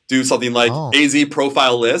 We'll do something like AZ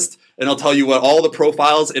profile list, and it'll tell you what all the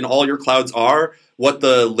profiles in all your clouds are, what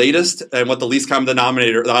the latest and what the least common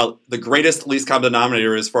denominator, the greatest least common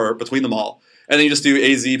denominator is for between them all. And then you just do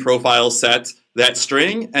AZ profile set that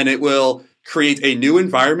string, and it will create a new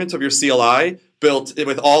environment of your CLI built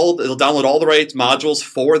with it'll download all the right modules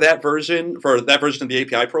for that version of the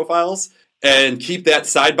API profiles, and keep that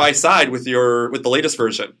side by side with the latest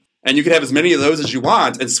version. And you can have as many of those as you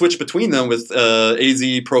want and switch between them with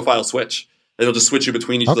AZ profile switch. It'll just switch you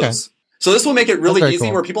between each of those. So this will make it really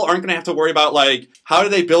easy where people aren't going to have to worry about how do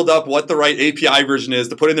they build up what the right API version is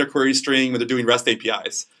to put in their query string when they're doing REST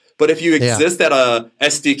APIs. But if you exist at a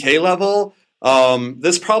SDK level,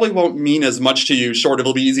 this probably won't mean as much to you. Short,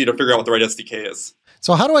 it'll be easy to figure out what the right SDK is.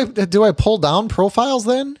 So how do I pull down profiles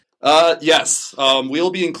then? Yes.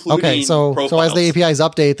 We'll be including profiles. So as the APIs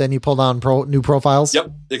update, then you pull down new profiles?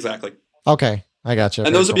 Yep, exactly. Okay, I gotcha.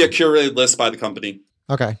 And those will be a curated list by the company.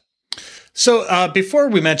 Okay. So before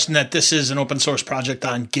we mentioned that this is an open source project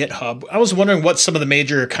on GitHub, I was wondering what some of the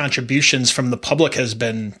major contributions from the public has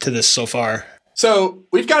been to this so far. So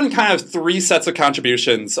we've gotten kind of three sets of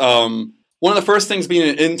contributions. One of the first things being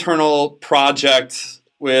an internal project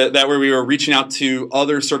where we were reaching out to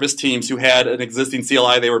other service teams who had an existing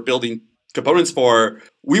CLI they were building components for.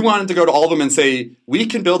 We wanted to go to all of them and say, we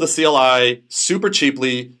can build a CLI super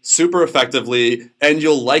cheaply, super effectively, and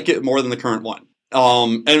you'll like it more than the current one.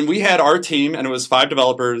 And we had our team, and it was 5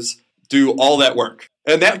 developers, do all that work.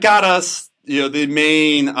 And that got us the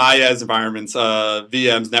main IaaS environments,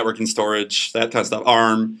 VMs, networking, storage, that kind of stuff,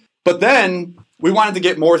 ARM. But then we wanted to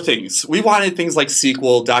get more things. We wanted things like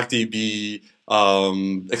SQL, DocDB,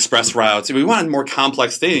 express routes. We wanted more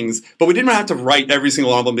complex things, but we didn't have to write every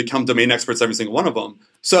single one of them, become domain experts every single one of them.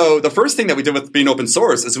 So the first thing that we did with being open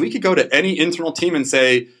source is we could go to any internal team and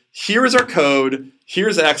say, here's our code,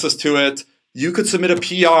 here's access to it. You could submit a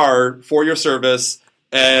PR for your service,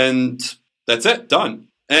 and that's it, done.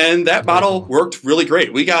 And that model worked really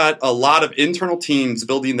great. We got a lot of internal teams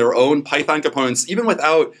building their own Python components, even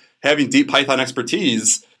without having deep Python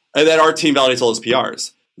expertise, and then our team validates all those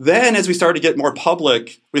PRs. Then as we started to get more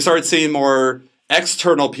public, we started seeing more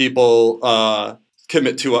external people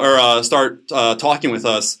commit to or start talking with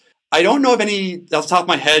us. I don't know of any, off the top of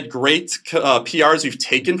my head, great PRs we've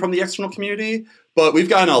taken from the external community, but we've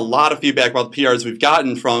gotten a lot of feedback about the PRs we've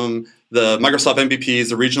gotten from the Microsoft MVPs,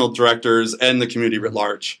 the regional directors, and the community writ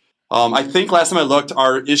large. I think last time I looked,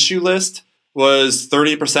 our issue list was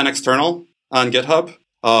 30% external. on GitHub.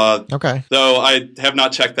 Okay. Though I have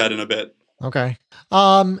not checked that in a bit. Okay.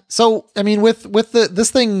 So I mean, with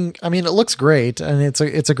this thing, I mean, it looks great and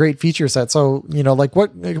it's a great feature set. So, like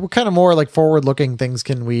what kind of more like forward looking things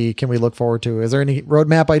can we look forward to? Is there any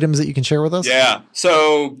roadmap items that you can share with us? Yeah.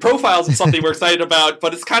 So profiles is something we're excited about,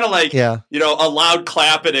 but it's kind of like, a loud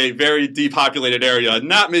clap in a very depopulated area.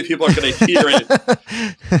 Not many people are going to hear it.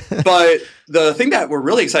 But the thing that we're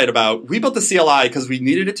really excited about, we built the CLI because we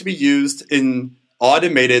needed it to be used in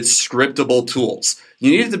automated scriptable tools.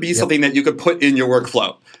 You need it to be something that you could put in your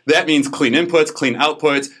workflow. That means clean inputs, clean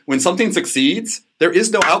outputs. When something succeeds, there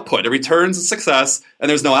is no output. It returns a success, and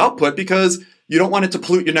there's no output because you don't want it to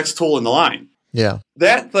pollute your next tool in the line. Yeah.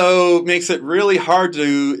 That, though, makes it really hard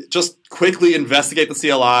to just quickly investigate the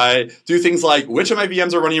CLI, do things like, which of my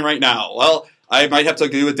VMs are running right now? Well, I might have to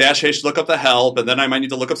do a -h to look up the help, and then I might need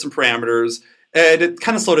to look up some parameters. And it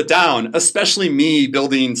kind of slowed it down, especially me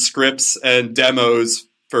building scripts and demos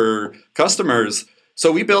for customers. So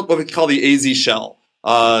we built what we call the AZ shell.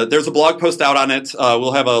 There's a blog post out on it.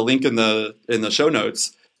 We'll have a link in the show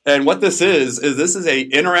notes. And what this is a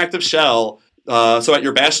interactive shell. So at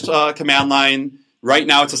your bash command line, right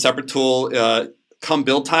now it's a separate tool. Come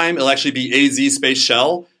build time, it'll actually be AZ space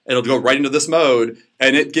shell. It'll go right into this mode.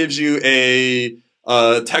 And it gives you a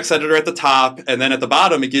text editor at the top. And then at the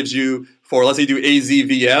bottom, it gives you, for let's say you do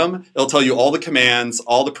AZVM, it'll tell you all the commands,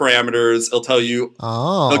 all the parameters. It'll tell you,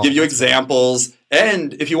 it'll give you examples.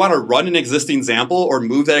 And if you want to run an existing example or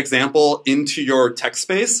move that example into your text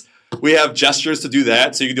space, we have gestures to do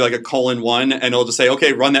that. So you can do like a :1 and it'll just say,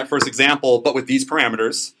 okay, run that first example, but with these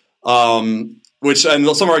parameters. And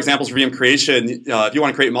some of our examples for VM creation, if you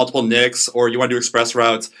want to create multiple NICs or you want to do express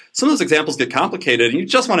routes, some of those examples get complicated and you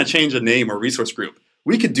just want to change a name or resource group.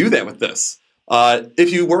 We could do that with this.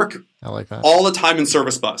 If you work all the time in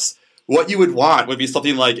Service Bus, what you would want would be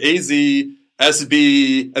something like AZ,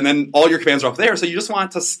 SB, and then all your commands are up there. So you just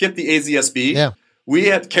want to skip the AZSB. Yeah.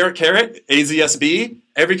 We at .. AZSB,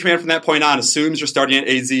 every command from that point on assumes you're starting at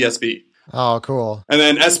AZSB. Oh, cool. And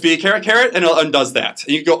then SB .. and it undoes that.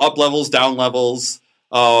 And you can go up levels, down levels.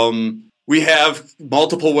 We have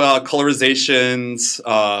multiple colorizations.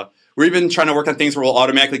 We're even trying to work on things where we'll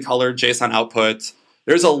automatically color JSON output.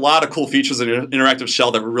 There's a lot of cool features in Interactive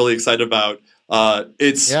Shell that we're really excited about.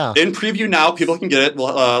 It's in preview now. People can get it.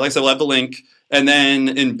 Like I said, we'll have the link. And then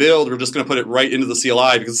in build, we're just going to put it right into the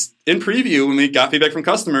CLI because in preview, when we got feedback from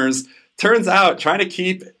customers, turns out trying to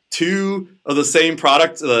keep two of the same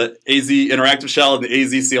product, the AZ Interactive Shell and the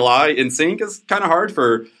AZ CLI in sync is kind of hard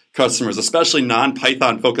for customers, especially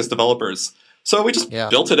non-Python focused developers. So we just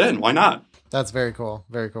built it in. Why not? That's very cool.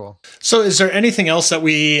 Very cool. So is there anything else that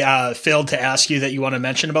we failed to ask you that you want to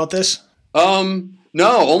mention about this? No,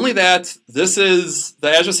 only that this is the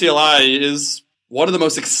Azure CLI is one of the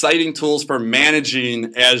most exciting tools for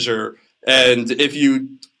managing Azure. And if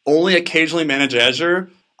you only occasionally manage Azure,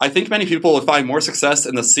 I think many people would find more success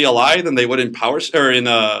in the CLI than they would in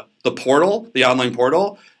the portal, the online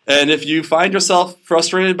portal. And if you find yourself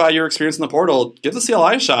frustrated by your experience in the portal, give the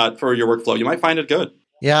CLI a shot for your workflow. You might find it good.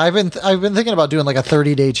 Yeah, I've been thinking about doing like a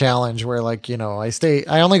 30-day challenge where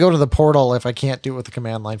I only go to the portal if I can't do it with the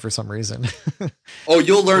command line for some reason. Oh,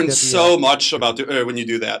 you'll learn so much about when you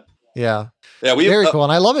do that. Yeah. Very cool.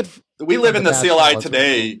 And I love it. We live in the CLI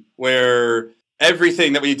today where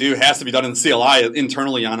everything that we do has to be done in the CLI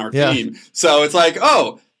internally on our team. So it's like,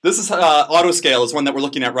 this is autoscale is one that we're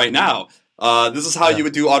looking at right now. This is how you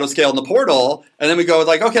would do autoscale in the portal. And then we go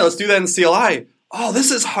like, okay, let's do that in CLI. Oh,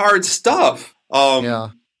 this is hard stuff.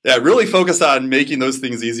 Really focus on making those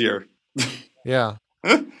things easier. Yeah.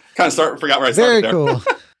 Forgot where I started there. Very cool.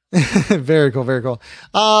 Very cool. Very cool.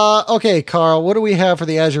 Okay, Carl, what do we have for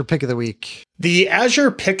the Azure Pick of the Week? The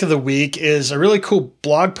Azure Pick of the Week is a really cool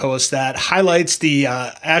blog post that highlights the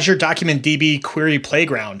Azure Document DB Query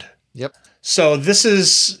Playground. Yep. So this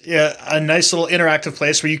is a nice little interactive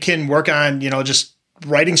place where you can work on, just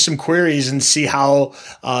writing some queries and see how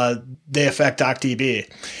they affect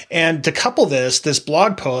DocDB. And to couple this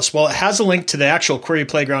blog post, well, it has a link to the actual Query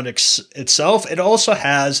Playground itself. It also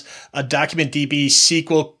has a DocumentDB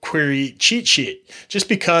SQL query cheat sheet, just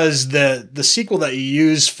because the SQL that you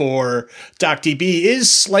use for DocDB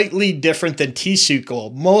is slightly different than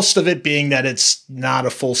T-SQL, most of it being that it's not a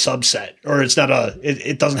full subset, or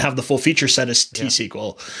it doesn't have the full feature set as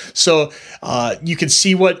T-SQL. So you can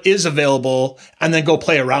see what is available and then go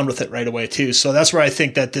play around with it right away too. So that's where I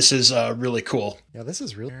think that this is really cool. Yeah, this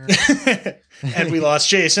is really And we lost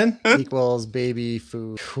Jason. Equals baby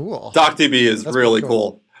food. Cool. DocDB is really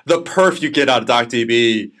cool. The perf you get out of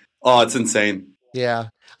DocDB, it's insane. Yeah.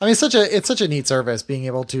 I mean, it's such a neat service being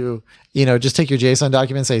able to, you know, just take your JSON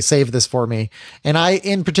document, say, save this for me. And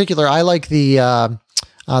in particular, I like the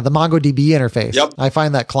MongoDB interface. Yep. I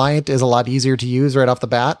find that client is a lot easier to use right off the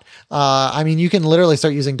bat. I mean, you can literally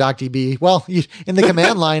start using DocDB. Well, in the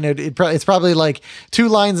command line, it's probably like 2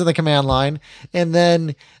 lines in the command line, and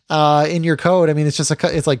then in your code, I mean,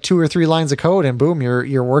 it's like 2 or 3 lines of code, and boom,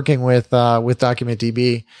 you're working with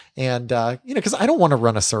DocumentDB. And you know, because I don't want to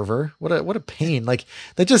run a server. What a pain! Like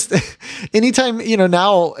that just anytime, you know,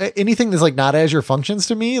 now anything that's like not Azure Functions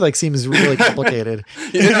to me like seems really complicated.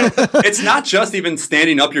 You know, it's not just even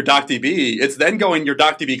standing up your DocDB. It's then going your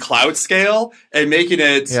DocDB cloud scale and making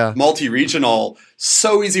it multi-regional.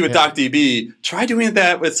 So easy with DocDB. Try doing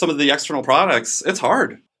that with some of the external products. It's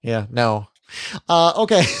hard. Yeah. No.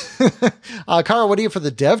 Okay. Carl, what do you have for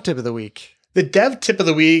the dev tip of the week? The dev tip of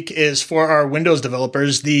the week is for our Windows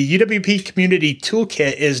developers. The UWP Community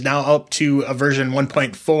Toolkit is now up to a version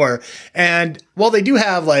 1.4. And while they do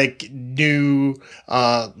have like new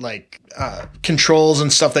controls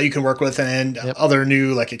and stuff that you can work with and other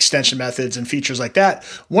new like extension methods and features like that,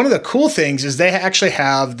 one of the cool things is they actually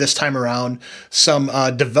have this time around some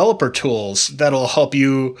developer tools that'll help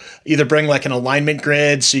you either bring like an alignment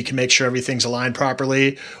grid so you can make sure everything's aligned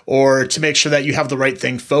properly, or to make sure that you have the right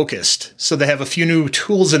thing focused. So they have a few new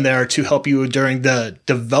tools in there to help you during the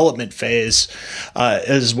development phase,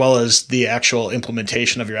 as well as the actual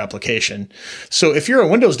implementation of your application. So if you're a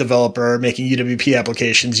Windows developer making UWP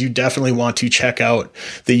applications, you definitely want to check out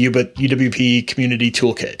the UWP Community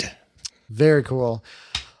Toolkit. Very cool.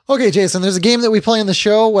 Okay, Jason, there's a game that we play in the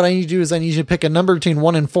show. What I need to do is I need you to pick a number between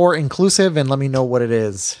 1 and 4 inclusive and let me know what it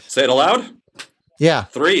is. Say it aloud? Yeah.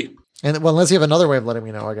 3. And well, unless you have another way of letting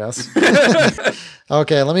me know, I guess.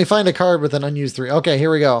 Okay, let me find a card with an unused 3. Okay, here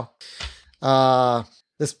we go.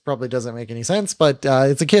 This probably doesn't make any sense, but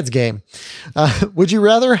it's a kid's game. Would you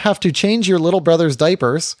rather have to change your little brother's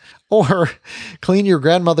diapers or clean your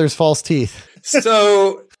grandmother's false teeth?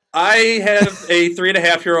 So I have a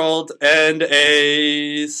 3.5-year-old and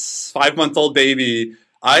a 5-month-old baby.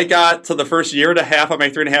 I got to the first 1.5 years on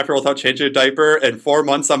my 3.5-year-old without changing a diaper and 4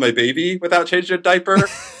 months on my baby without changing a diaper.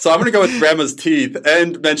 So I'm going to go with grandma's teeth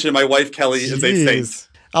and mention my wife, Kelly, is a saint.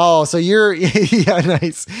 Oh, so you're, yeah,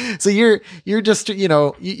 nice. So you're just, you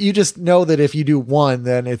know, you just know that if you do one,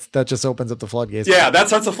 then that just opens up the floodgates. Yeah, that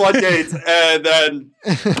starts the floodgates and then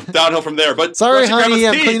downhill from there. But sorry, honey,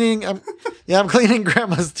 I'm cleaning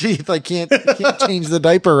grandma's teeth. I can't change the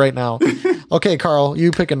diaper right now. Okay, Carl,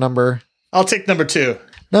 you pick a number. I'll take number 2.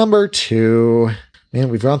 Number 2. Man,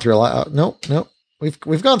 we've gone through a lot. Nope. We've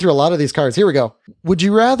gone through a lot of these cards. Here we go. Would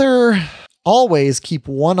you rather always keep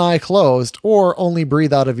one eye closed or only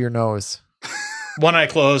breathe out of your nose? One eye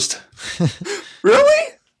closed.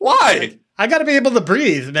 Really? Why? I got to be able to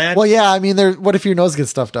breathe, man. Well, yeah. I mean, what if your nose gets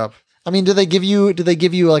stuffed up? I mean, do they give you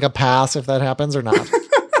like a pass if that happens or not?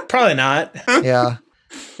 Probably not. Yeah.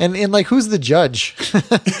 And like, who's the judge?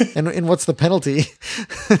 and what's the penalty?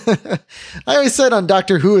 I always said on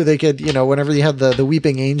Doctor Who, they could, you know, whenever you have the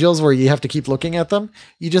weeping angels where you have to keep looking at them,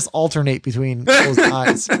 you just alternate between closed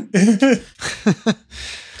eyes.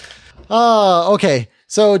 Okay.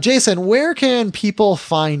 So Jason, where can people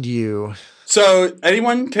find you? So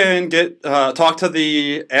anyone can get talk to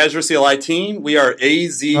the Azure CLI team. We are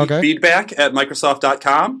azfeedback at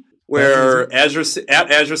Microsoft.com. We're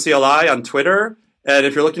at Azure CLI on Twitter. And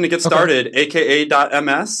if you're looking to get started, aka.ms/Azure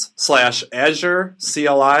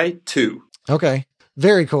CLI2. Okay.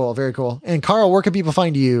 Very cool. Very cool. And Carl, where can people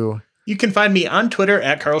find you? You can find me on Twitter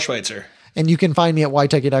at Carl Schweitzer. And you can find me at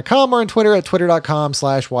ytechie.com or on Twitter at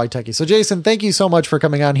twitter.com/ytechie. So Jason, thank you so much for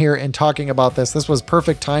coming on here and talking about this. This was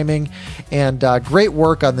perfect timing and great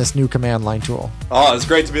work on this new command line tool. Oh, it's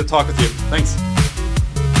great to be able to talk with you. Thanks.